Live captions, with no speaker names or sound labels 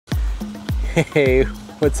Hey,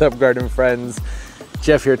 what's up, garden friends?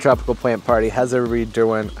 Jeff here, Tropical Plant Party. How's everybody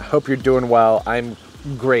doing? I hope you're doing well. I'm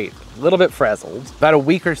great. A little bit frazzled. About a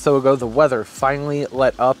week or so ago, the weather finally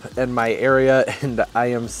let up in my area, and I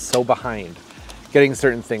am so behind getting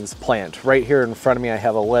certain things planted. Right here in front of me, I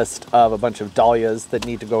have a list of a bunch of dahlias that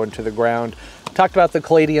need to go into the ground. Talked about the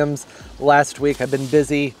caladiums last week. I've been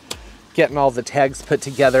busy getting all the tags put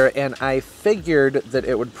together, and I figured that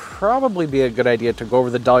it would probably be a good idea to go over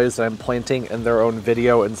the dahlias that I'm planting in their own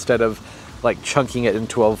video instead of like chunking it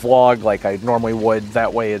into a vlog like I normally would.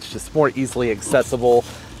 That way it's just more easily accessible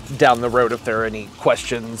down the road if there are any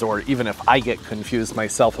questions, or even if I get confused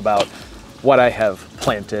myself about what I have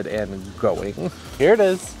planted and going. Here it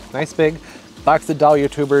is, nice big box of dahlia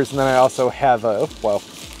tubers, and then I also have a, well,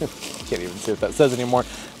 can't even see what that says anymore.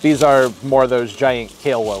 These are more of those giant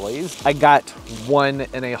kale lilies. I got one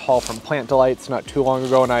in a haul from Plant Delights not too long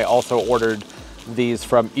ago, and I also ordered these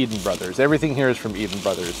from Eden Brothers. Everything here is from Eden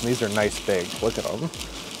Brothers, and these are nice big. Look at them.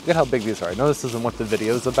 Look at how big these are. I know this isn't what the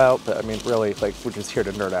video is about, but I mean, really, like, we're just here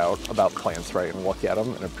to nerd out about plants, right, and look at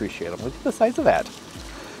them and appreciate them. Look at the size of that.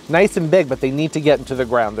 Nice and big, but they need to get into the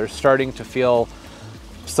ground. They're starting to feel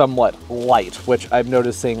somewhat light, which I'm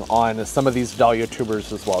noticing on some of these dahlia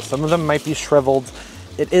tubers as well. Some of them might be shriveled.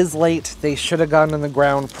 It is late. They should have gone in the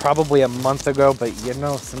ground probably a month ago, but you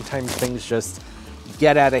know, sometimes things just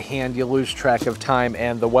get out of hand. You lose track of time,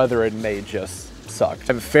 and the weather in May just sucked.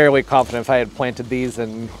 I'm fairly confident if I had planted these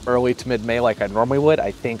in early to mid-May like I normally would,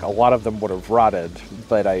 I think a lot of them would have rotted,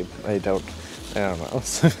 but I don't know.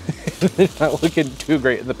 They're not looking too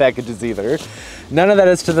great in the packages either. None of that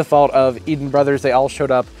is to the fault of Eden Brothers. They all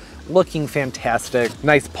showed up looking fantastic,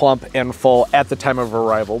 nice, plump, and full at the time of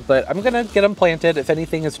arrival, but I'm gonna get them planted. If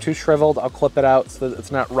anything is too shriveled, I'll clip it out so that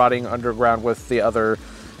it's not rotting underground with the other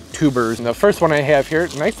tubers. And the first one I have here,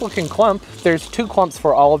 nice looking clump. There's 2 clumps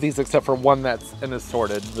for all of these except for one that's in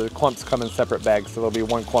assorted. The clumps come in separate bags, so there'll be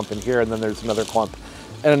 1 clump in here, and then there's another clump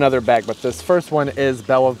in another bag. But this first one is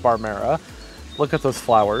BELLE of BARMERA. Look at those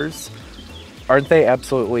flowers. Aren't they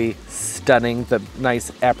absolutely stunning? The nice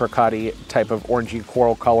apricot-y type of orangey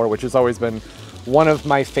coral color, which has always been one of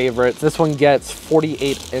my favorites. This one gets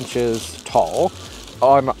 48 inches tall.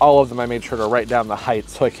 On all of them, I made sure to write down the height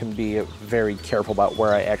so I can be very careful about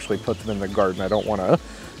where I actually put them in the garden. I don't want to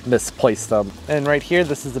misplace them. And right here,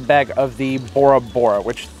 this is a bag of the BORA,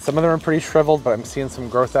 which some of them are pretty shriveled, but I'm seeing some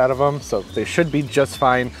growth out of them, so they should be just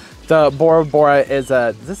fine. The BORA is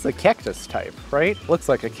this is a cactus type, right? Looks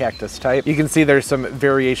like a cactus type. You can see there's some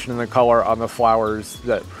variation in the color on the flowers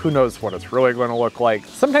that who knows what it's really going to look like.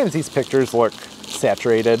 Sometimes these pictures look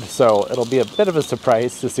saturated, so it'll be a bit of a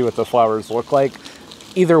surprise to see what the flowers look like.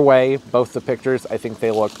 Either way, both the pictures, I think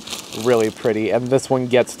they look really pretty, and this one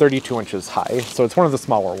gets 32 inches high, so it's one of the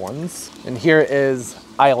smaller ones. And here is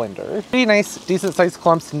Islander. Pretty nice, decent sized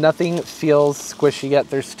clumps. Nothing feels squishy yet.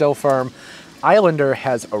 They're still firm. Islander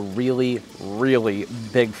has a really, really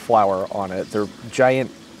big flower on it. They're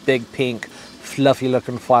giant, big, pink, fluffy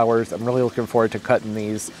looking flowers. I'm really looking forward to cutting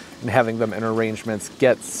these and having them in arrangements.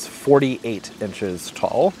 Gets 48 inches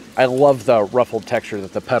tall. I love the ruffled texture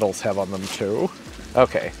that the petals have on them too.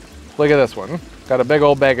 Okay, look at this one. Got a big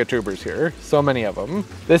old bag of tubers here. So many of them.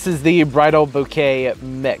 This is the Bridal Bouquet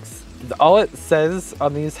Mix. All it says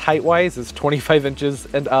on these height-wise is 25 inches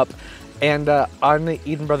and up. And on the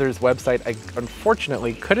Eden Brothers website, I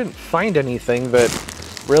unfortunately couldn't find anything that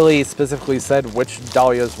really specifically said which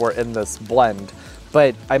dahlias were in this blend.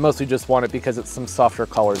 But I mostly just want it because it's some softer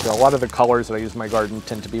colors. You know, a lot of the colors that I use in my garden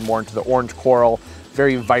tend to be more into the orange coral,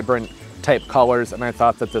 very vibrant type colors, and I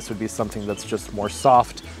thought that this would be something that's just more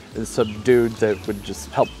soft and subdued that would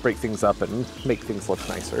just help break things up and make things look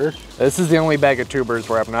nicer. This is the only bag of tubers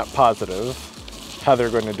where I'm not positive how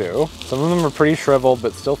they're going to do. Some of them are pretty shriveled,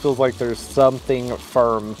 but still feels like there's something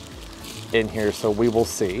firm in here, so we will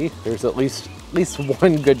see. There's at least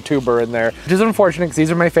one good tuber in there, which is unfortunate because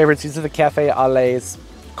these are my favorites. These are the Cafe au Lait's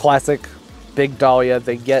classic big dahlia.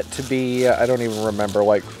 They get to be, I don't even remember,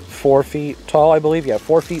 like 4 feet tall, I believe. Yeah,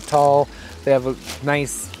 4 feet tall. They have a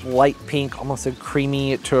nice light pink, almost a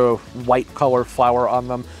creamy to white color flower on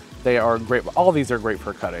them. They are great. All of these are great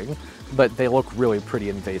for cutting, but they look really pretty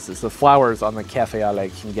in vases. The flowers on the Cafe au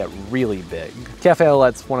Lait can get really big. Cafe au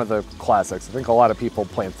Lait's one of the classics. I think a lot of people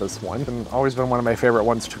plant this one. It's always been one of my favorite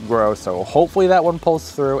ones to grow, so hopefully that one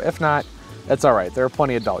pulls through. If not, that's all right. There are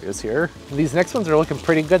plenty of dahlias here. These next ones are looking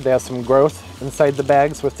pretty good. They have some growth inside the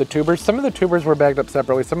bags with the tubers. Some of the tubers were bagged up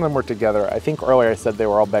separately. Some of them were together. I think earlier I said they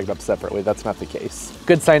were all bagged up separately. That's not the case.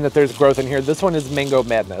 Good sign that there's growth in here. This one is Mango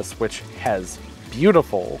Madness, which has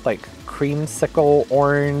beautiful, like creamsicle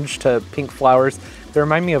orange to pink flowers. They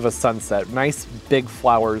remind me of a sunset. Nice big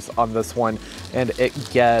flowers on this one, and it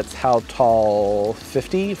gets how tall?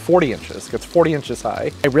 40 inches. It gets 40 inches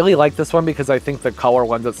high. I really like this one because I think the color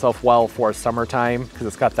lends itself well for summertime because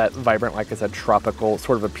it's got that vibrant, like I said, tropical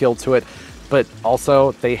sort of appeal to it. But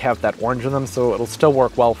also they have that orange in them, so it'll still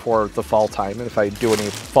work well for the fall time. And if I do any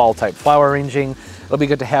fall type flower arranging, it'll be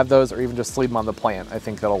good to have those, or even just leave them on the plant. I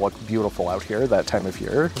think that'll look beautiful out here that time of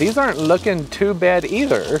year. These aren't looking too bad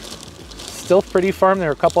either. Still pretty firm. There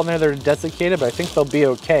are a couple in there that are desiccated, but I think they'll be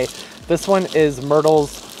okay. This one is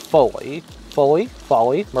Myrtle's Folly.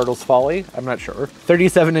 Myrtle's Folly, I'm not sure.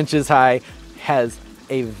 37 inches high, has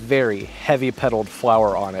a very heavy petaled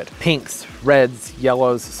flower on it. Pinks, reds,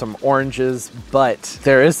 yellows, some oranges, but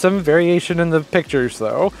there is some variation in the pictures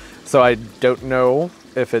though. So I don't know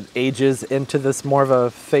if it ages into this more of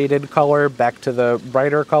a faded color back to the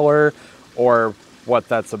brighter color or what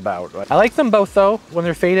that's about. I like them both though. When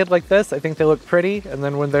they're faded like this, I think they look pretty. And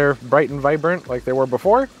then when they're bright and vibrant like they were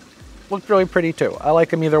before, looked really pretty too. I like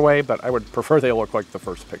them either way, but I would prefer they look like the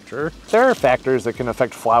first picture. There are factors that can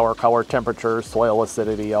affect flower color, temperature, soil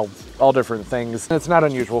acidity, all different things. And it's not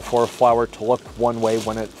unusual for a flower to look one way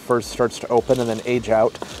when it first starts to open and then age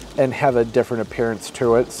out and have a different appearance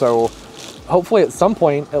to it. So hopefully at some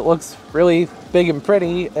point it looks really big and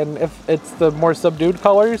pretty, and if it's the more subdued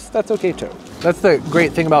colors, that's okay too. That's the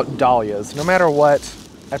great thing about dahlias. No matter what,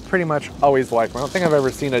 I pretty much always like them. I don't think I've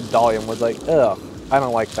ever seen a dahlia and was like, ugh, I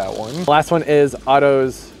don't like that one. Last one is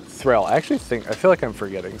Otto's Thrill. I feel like I'm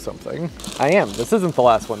forgetting something. I am. This isn't the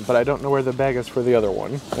last one, but I don't know where the bag is for the other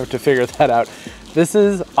one. I have to figure that out. This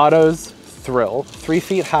is Otto's Thrill, 3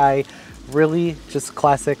 feet high, really just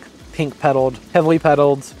classic pink petaled, heavily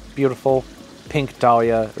petaled, beautiful pink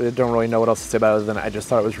dahlia. I don't really know what else to say about it other than I just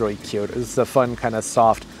thought it was really cute. It was a fun kind of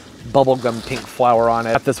soft bubblegum pink flower on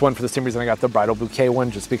it. I got this one for the same reason I got the bridal bouquet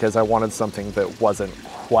one, just because I wanted something that wasn't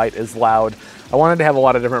quite as loud. I wanted to have a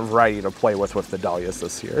lot of different variety to play with the dahlias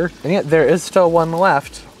this year. And yet there is still one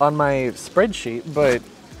left on my spreadsheet, but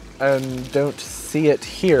I don't see it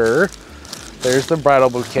here. There's the bridal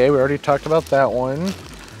bouquet. We already talked about that one.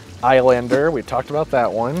 Islander, we talked about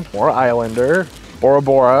that one. More Islander.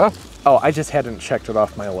 Bora. Oh, I just hadn't checked it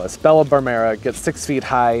off my list. BELLE BARMERA gets 6 feet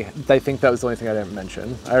high. I think that was the only thing I didn't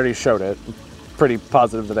mention. I already showed it. Pretty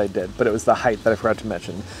positive that I did, but it was the height that I forgot to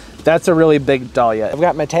mention. That's a really big dahlia. I've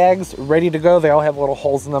got my tags ready to go. They all have little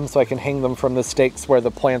holes in them so I can hang them from the stakes where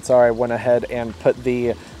the plants are. I went ahead and put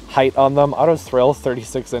the height on them. Otto's Thrill,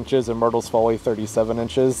 36 inches, and Myrtle's Folly, 37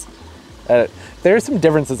 inches. There are some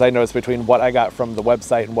differences I noticed between what I got from the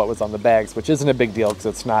website and what was on the bags, which isn't a big deal because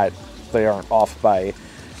it's not, they aren't off by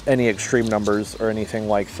any extreme numbers or anything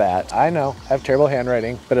like that. I know, I have terrible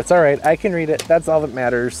handwriting, but it's all right. I can read it. That's all that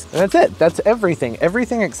matters. And that's it. That's everything.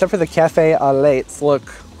 Everything except for the Cafe à Laits look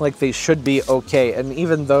like they should be okay. And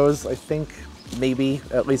even those, I think maybe,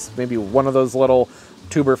 at least maybe one of those little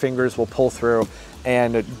tuber fingers will pull through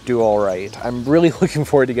and do all right. I'm really looking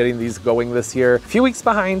forward to getting these going this year. A few weeks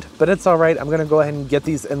behind, but it's all right. I'm gonna go ahead and get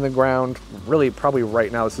these in the ground really probably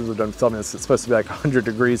right now as soon as we're done filming this. It's supposed to be like 100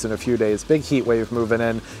 degrees in a few days. Big heat wave moving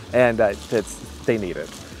in, and they need it.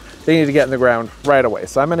 They need to get in the ground right away.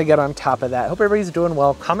 So I'm gonna get on top of that. Hope everybody's doing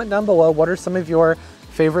well. Comment down below, what are some of your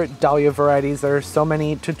favorite dahlia varieties? There are so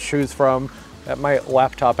many to choose from. Got my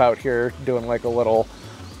laptop out here doing like a little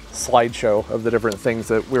slideshow of the different things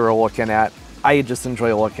that we were looking at. I just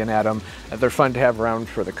enjoy looking at them. They're fun to have around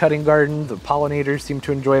for the cutting garden. The pollinators seem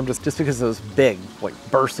to enjoy them just because of those big like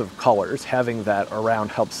bursts of colors. Having that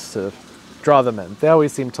around helps to draw them in. They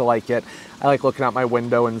always seem to like it. I like looking out my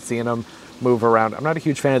window and seeing them move around. I'm not a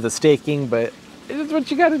huge fan of the staking, but it's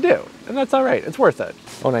what you gotta do. And that's all right, it's worth it.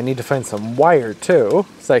 Oh, and I need to find some wire too,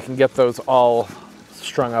 so I can get those all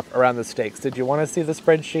strung up around the stakes. Did you wanna see the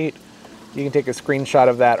spreadsheet? You can take a screenshot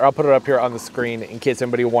of that, or I'll put it up here on the screen in case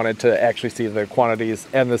anybody wanted to actually see the quantities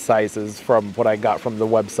and the sizes from what I got from the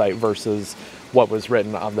website versus what was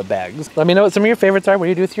written on the bags. Let me know what some of your favorites are, what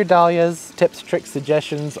you do with your dahlias. Tips, tricks,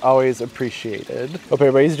 suggestions, always appreciated. Hope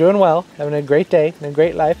everybody's doing well, having a great day and a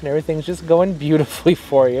great life, and everything's just going beautifully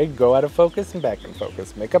for you. Go out of focus and back in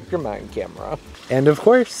focus. Make up your mind, camera. And of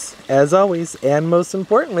course, as always, and most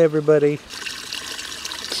importantly, everybody,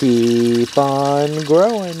 keep on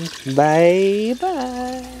growing.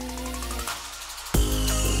 Bye-bye.